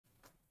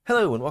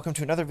Hello and welcome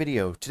to another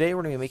video. Today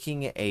we're going to be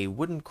making a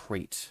wooden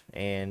crate,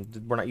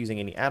 and we're not using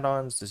any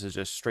add-ons. This is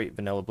just straight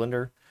vanilla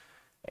Blender,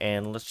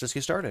 and let's just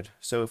get started.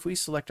 So if we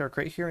select our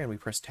crate here and we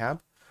press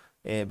tab,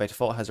 it by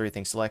default has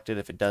everything selected.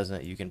 If it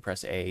doesn't, you can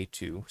press A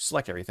to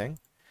select everything.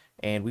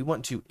 And we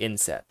want to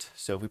inset.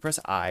 So if we press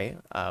I,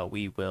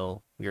 we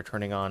are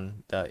turning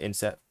on the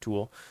inset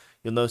tool.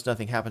 You'll notice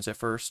nothing happens at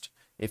first.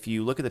 If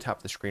you look at the top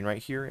of the screen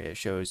right here, it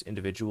shows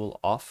individual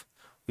off.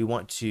 We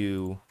want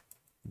to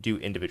do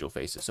individual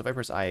faces. So if I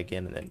press I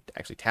again and then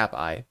actually tap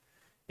I,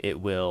 it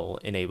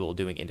will enable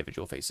doing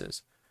individual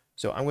faces.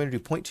 So I'm going to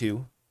do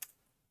 0.2.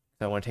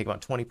 I want to take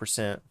about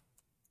 20%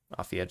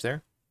 off the edge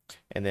there.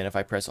 And then if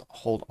I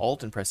hold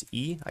Alt and press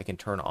E, I can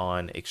turn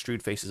on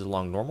extrude faces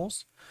along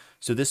normals.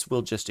 So this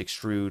will just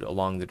extrude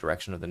along the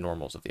direction of the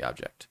normals of the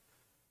object.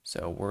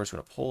 So we're just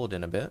going to pull it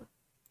in a bit.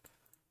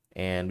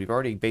 And we've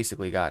already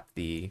basically got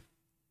the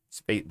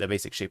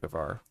basic shape of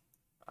our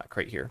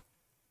crate here.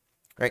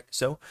 Right,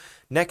 so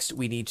next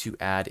we need to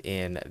add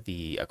in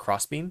the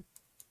crossbeam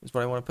is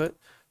what I want to put.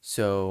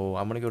 So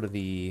I'm going to go to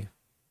the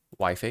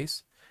Y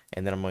face,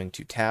 and then I'm going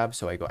to tab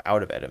so I go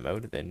out of edit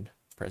mode, then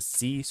press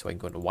Z so I can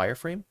go into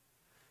wireframe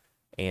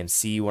and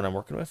see what I'm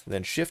working with,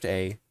 then Shift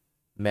A,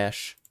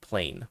 mesh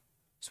plane.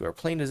 So our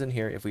plane is in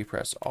here. If we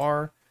press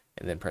R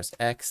and then press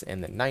X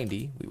and then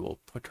 90, we will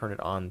turn it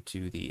on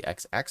to the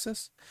X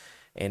axis.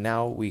 And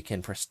now we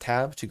can press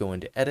tab to go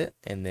into edit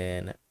and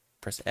then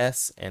press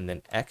S and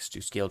then X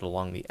to scale it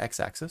along the X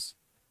axis.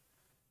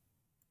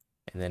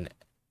 And then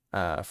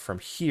from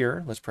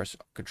here, let's press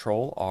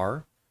Control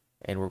R,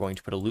 and we're going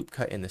to put a loop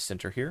cut in the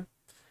center here.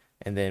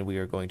 And then we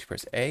are going to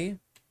press A,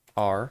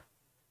 R,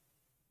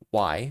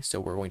 Y. So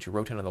we're going to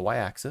rotate on the Y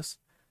axis,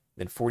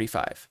 then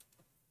 45.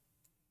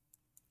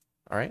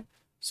 All right.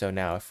 So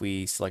now if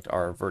we select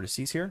our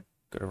vertices here,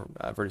 go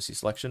to vertice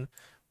selection,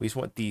 we just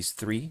want these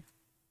three.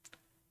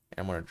 And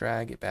I'm going to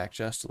drag it back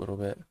just a little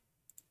bit.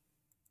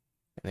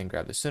 And then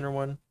grab the center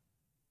one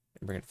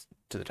and bring it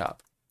to the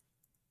top.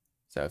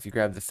 So if you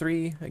grab the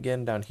 3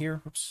 again down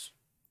here, whoops,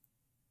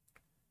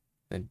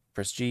 then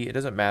press G. It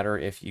doesn't matter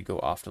if you go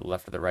off to the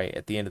left or the right.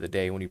 At the end of the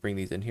day, when you bring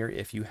these in here,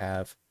 if you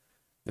have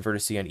the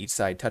vertice on each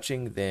side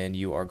touching, then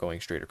you are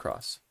going straight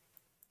across.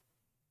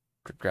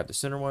 Grab the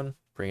center one,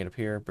 bring it up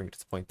here, bring it to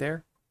the point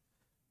there.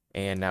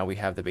 And now we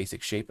have the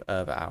basic shape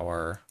of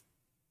our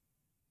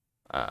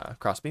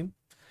crossbeam.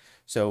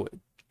 So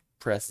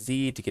press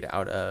Z to get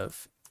out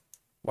of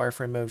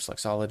wireframe mode,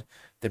 select solid,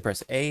 then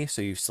press A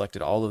so you've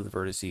selected all of the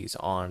vertices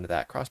on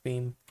that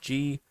crossbeam,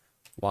 G,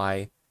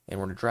 Y, and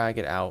we're going to drag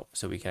it out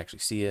so we can actually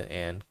see it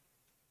and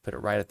put it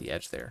right at the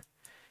edge there.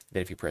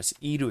 Then if you press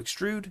E to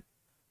extrude,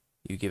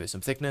 you give it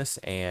some thickness,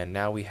 and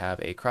now we have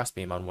a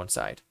crossbeam on one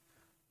side.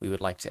 We would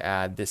like to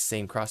add this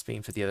same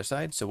crossbeam to the other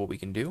side, so what we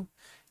can do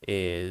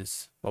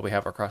is, while we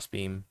have our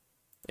crossbeam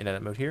in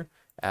edit mode here,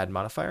 add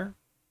modifier,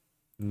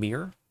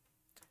 mirror,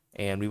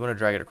 and we want to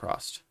drag it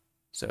across.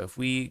 So if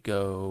we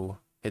go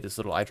hit this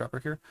little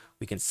eyedropper here,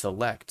 we can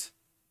select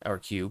our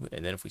cube,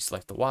 and then if we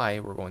select the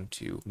Y, we're going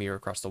to mirror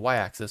across the Y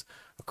axis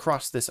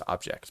across this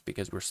object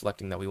because we're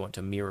selecting that we want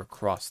to mirror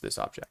across this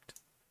object.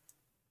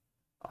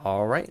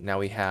 All right, now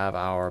we have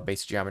our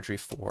basic geometry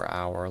for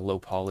our low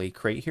poly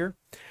crate here.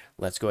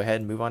 Let's go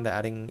ahead and move on to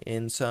adding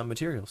in some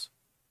materials.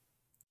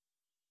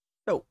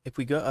 So if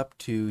we go up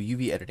to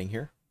UV editing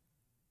here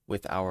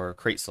with our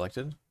crate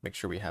selected, make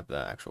sure we have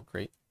the actual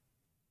crate.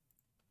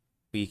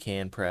 We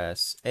can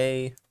press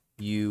A,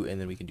 U, and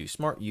then we can do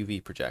Smart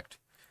UV Project.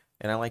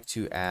 And I like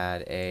to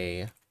add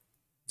a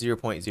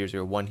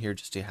 0.001 here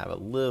just to have a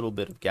little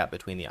bit of gap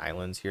between the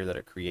islands here that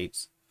it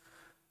creates.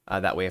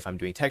 That way if I'm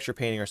doing texture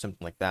painting or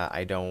something like that,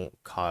 I don't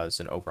cause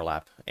an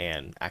overlap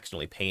and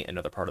accidentally paint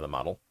another part of the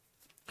model.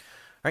 All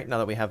right, now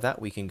that we have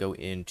that, we can go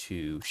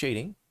into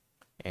shading,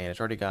 and it's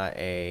already got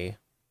a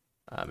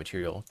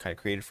material kind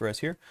of created for us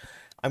here.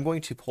 I'm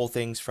going to pull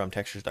things from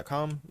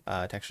textures.com.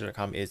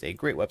 Textures.com is a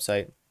great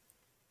website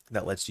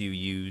that lets you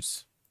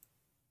use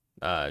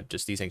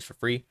just these things for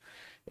free.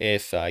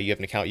 If you have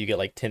an account, you get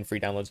like 10 free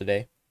downloads a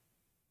day.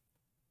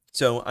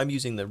 So I'm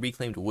using the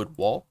reclaimed wood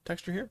wall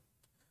texture here,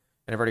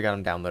 and I've already got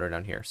them downloaded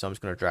down here. So I'm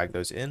just going to drag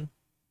those in.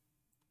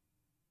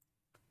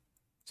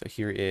 So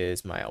here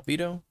is my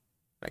albedo.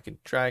 I can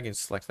drag and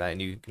select that,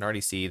 and you can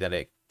already see that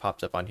it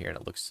pops up on here and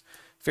it looks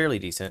fairly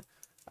decent.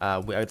 I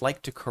would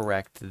like to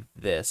correct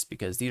this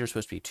because these are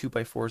supposed to be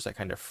 2x4s that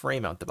kind of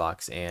frame out the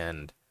box,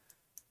 and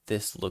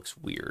this looks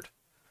weird.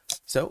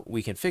 So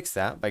we can fix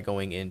that by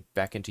going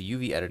back into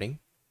UV editing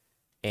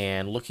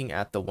and looking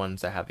at the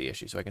ones that have the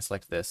issue. So I can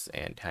select this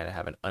and kind of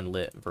have an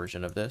unlit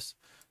version of this.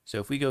 So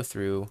if we go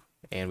through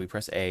and we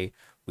press A,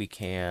 we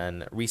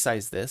can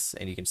resize this,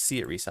 and you can see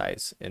it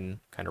resize in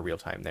kind of real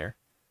time there.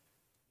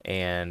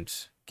 And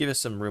give us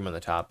some room on the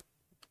top.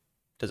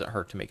 Doesn't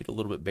hurt to make it a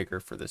little bit bigger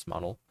for this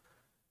model.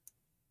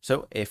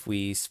 So if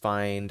we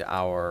find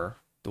the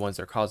ones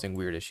that are causing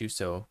weird issues,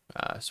 so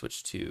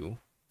switch to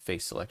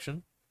face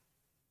selection.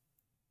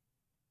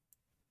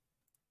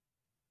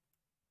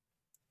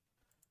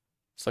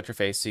 Select your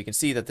face so you can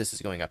see that this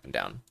is going up and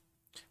down.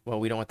 Well,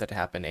 we don't want that to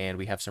happen, and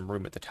we have some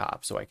room at the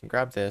top. So I can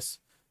grab this,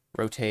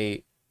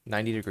 rotate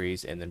 90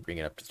 degrees, and then bring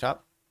it up to the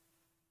top.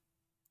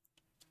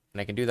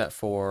 And I can do that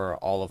for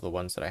all of the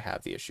ones that I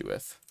have the issue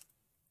with.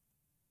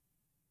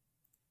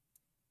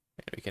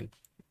 And we can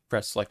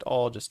press select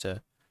all just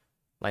to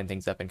line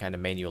things up and kind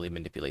of manually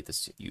manipulate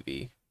this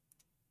UV.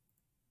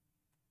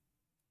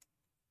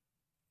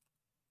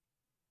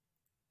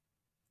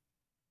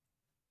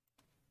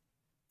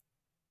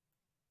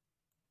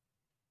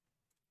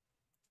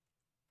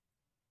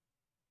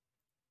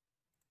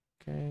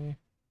 Okay.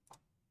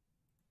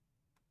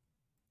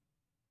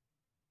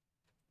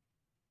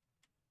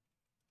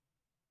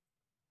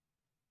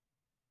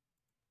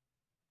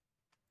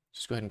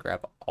 Just go ahead and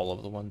grab all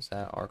of the ones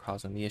that are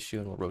causing the issue,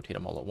 and we'll rotate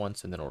them all at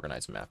once and then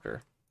organize them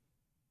after.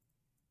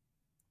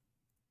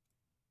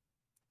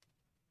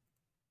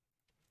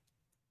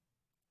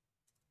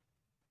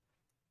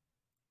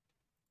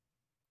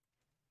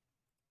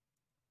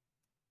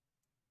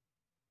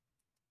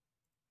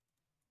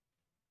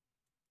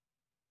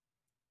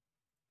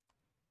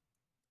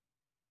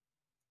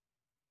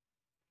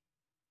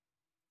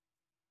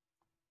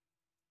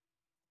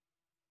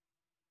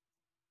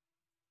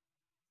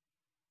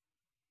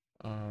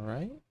 All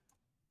right.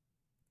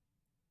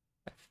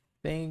 I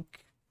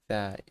think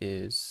that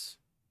is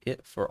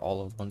it for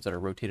all of the ones that are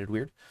rotated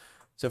weird.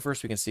 So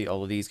first we can see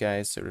all of these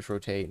guys. So just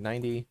rotate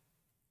 90.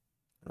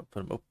 I'll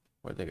put them up.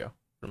 Where'd they go?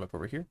 Put them up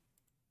over here.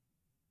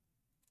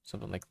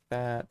 Something like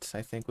that,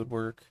 I think, would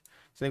work.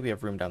 So I think we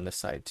have room down this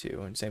side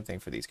too. And same thing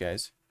for these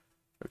guys.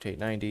 Rotate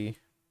 90.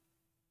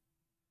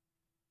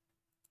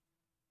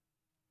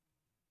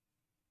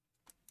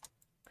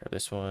 Grab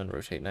this one,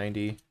 rotate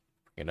 90.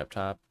 Bring it up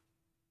top.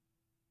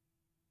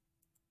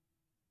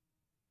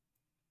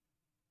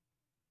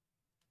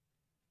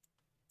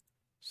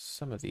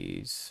 Some of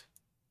these,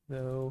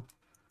 though.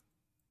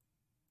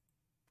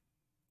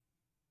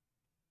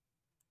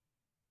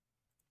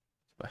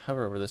 If I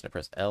hover over this and I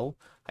press L,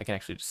 I can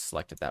actually just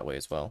select it that way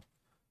as well.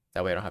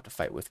 That way I don't have to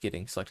fight with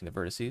selecting the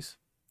vertices.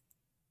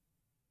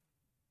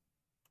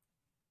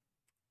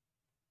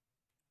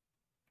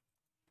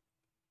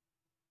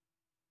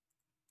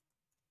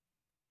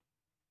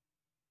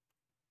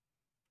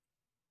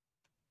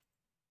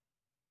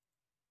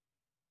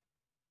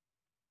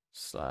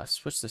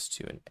 Switch this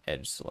to an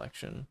edge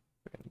selection.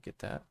 We're going to get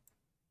that.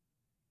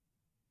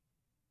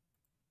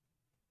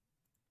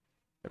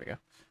 There we go.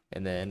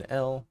 And then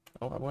L.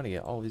 Oh, I want to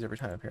get all of these every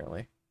time,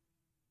 apparently.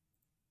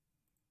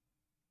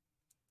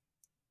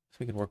 So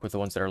we can work with the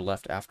ones that are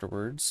left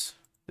afterwards.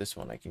 This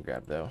one I can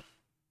grab, though.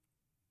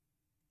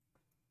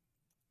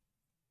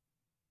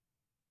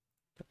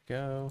 There we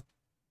go.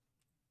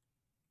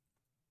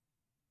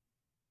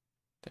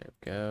 There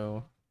we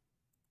go.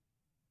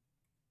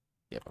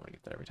 Yep, I'm going to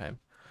get that every time.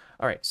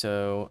 All right,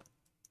 so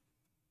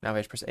now if I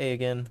just press A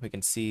again, we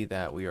can see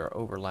that we are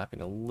overlapping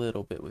a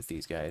little bit with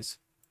these guys.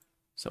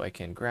 So I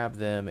can grab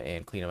them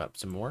and clean them up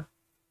some more.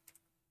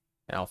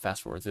 And I'll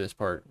fast forward through this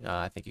part.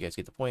 I think you guys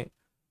get the point.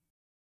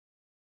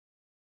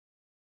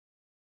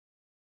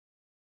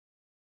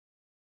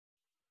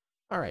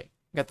 All right,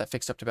 got that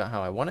fixed up to about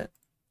how I want it.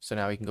 So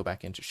now we can go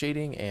back into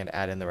shading and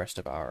add in the rest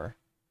of our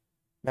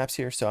maps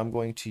here. So I'm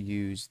going to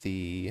use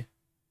the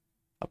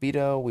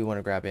albedo. We want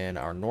to grab in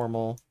our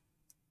normal.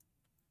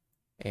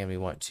 And we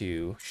want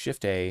to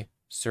Shift A,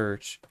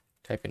 search,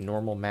 type in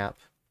normal map,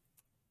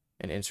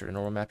 and insert a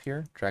normal map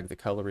here. Drag the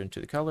color into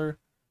the color,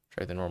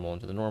 drag the normal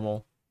into the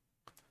normal.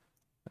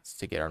 That's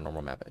to get our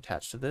normal map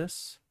attached to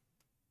this.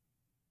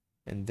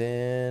 And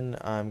then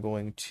I'm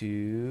going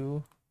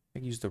to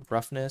use the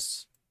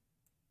roughness.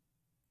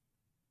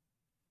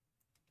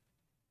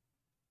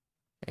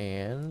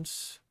 And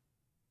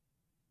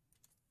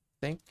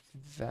I think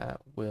that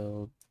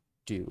will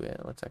do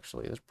it. Let's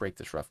break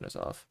this roughness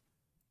off.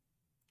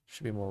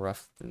 Should be more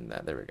rough than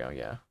that. There we go,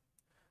 yeah.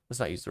 Let's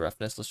not use the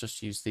roughness. Let's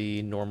just use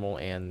the normal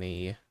and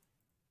the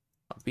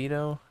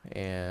albedo.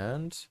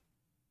 And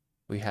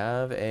we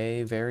have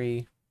a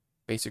very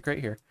basic crate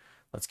here.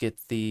 Let's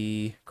get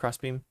the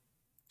crossbeam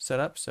set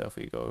up. So if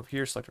we go over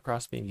here, select a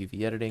crossbeam,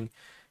 UV editing,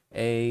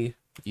 A,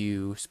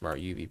 U, smart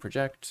UV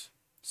project,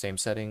 same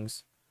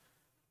settings,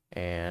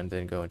 and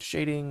then go into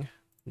shading,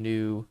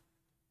 new,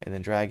 and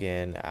then drag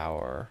in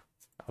our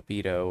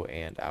albedo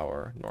and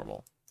our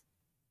normal.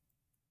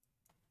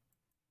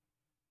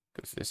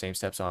 Go through the same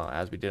steps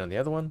as we did on the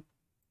other one.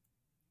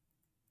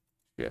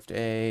 Shift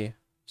A,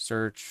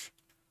 search,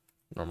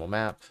 normal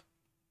map,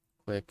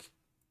 click,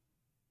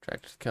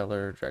 drag to the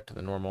color, drag to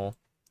the normal,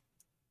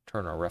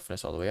 turn our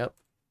roughness all the way up,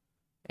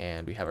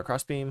 and we have a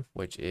crossbeam,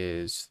 which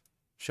is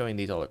showing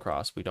these all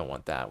across. We don't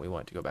want that. We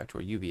want to go back to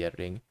our UV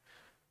editing.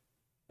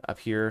 Up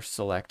here,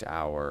 select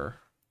our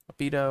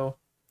albedo,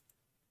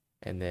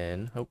 and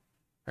then, oh,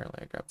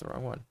 apparently I grabbed the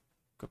wrong one.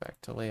 Go back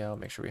to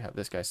layout, make sure we have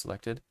this guy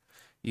selected,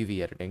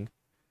 UV editing.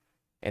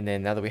 And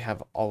then now that we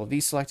have all of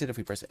these selected, if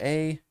we press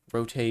A,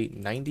 rotate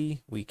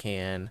 90, we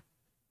can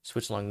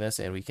switch along this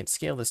and we can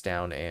scale this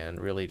down and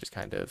really just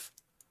kind of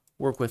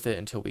work with it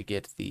until we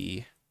get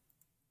the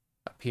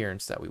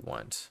appearance that we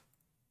want.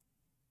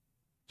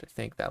 I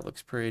think that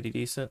looks pretty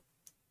decent.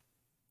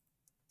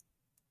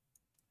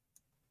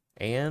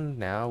 And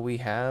now we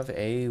have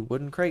a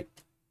wooden crate.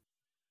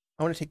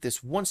 I want to take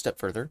this one step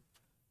further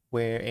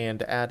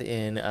and add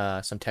in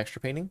some texture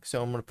painting.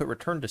 So I'm going to put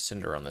return to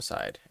sender on the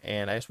side.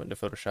 And I just went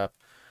into Photoshop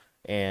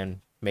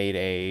and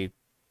made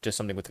just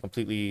something with a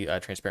completely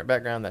transparent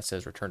background that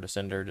says return to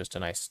sender, just a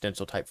nice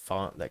stencil type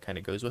font that kind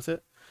of goes with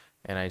it.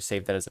 And I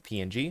saved that as a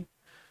PNG.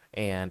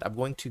 And I'm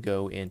going to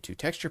go into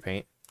texture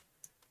paint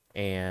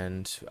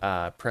and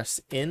press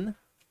in,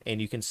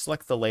 and you can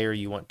select the layer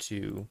you want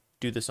to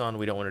do this on.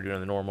 We don't want to do it on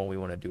the normal, we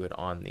want to do it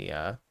on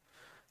the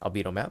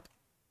albedo map.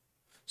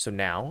 So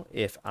now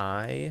if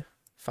I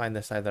find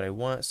the side that I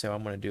want, so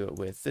I'm going to do it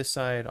with this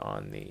side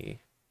on the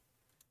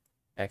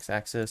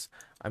x-axis,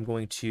 I'm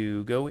going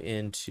to go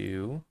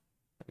into,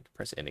 I can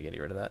press in again to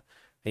get rid of that.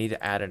 I need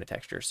to add in a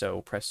texture,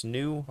 so press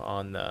new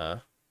on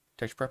the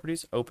texture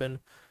properties, open,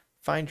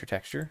 find your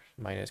texture.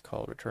 Mine is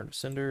called return to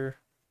sender.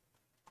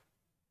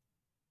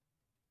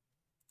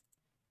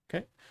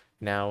 Okay,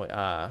 now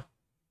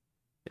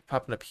it's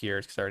popping up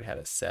here because I already had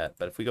it set,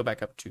 but if we go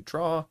back up to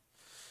draw,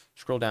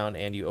 scroll down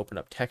and you open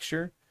up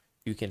texture,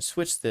 you can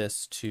switch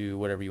this to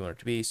whatever you want it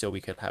to be. So we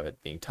could have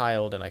it being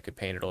tiled and I could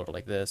paint it a little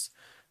like this,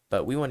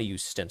 but we want to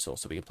use stencil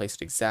so we can place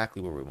it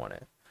exactly where we want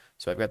it.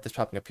 So I've got this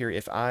popping up here.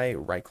 If I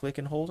right click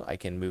and hold, I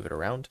can move it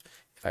around.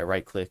 If I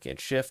right click and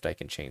shift, I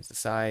can change the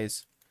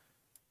size.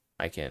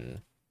 I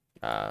can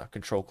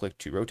control click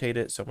to rotate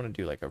it. So I'm going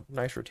to do like a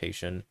nice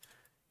rotation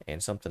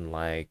and something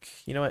like,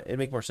 you know what, it'd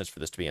make more sense for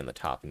this to be on the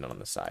top and not on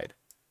the side.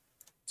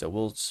 So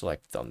we'll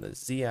select on the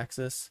Z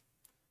axis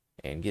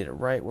and get it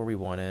right where we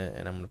want it.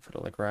 And I'm going to put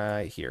it like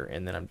right here.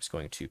 And then I'm just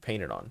going to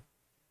paint it on.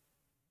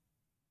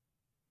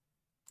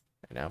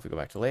 And now if we go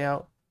back to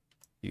layout,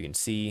 you can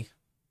see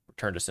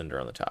return to sender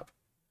on the top.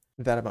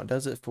 That about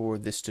does it for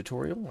this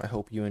tutorial. I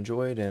hope you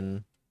enjoyed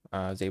and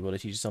was able to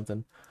teach you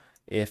something.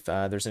 If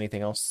there's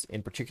anything else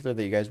in particular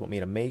that you guys want me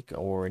to make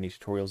or any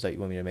tutorials that you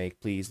want me to make,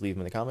 please leave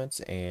them in the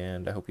comments,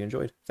 and I hope you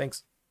enjoyed.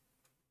 Thanks.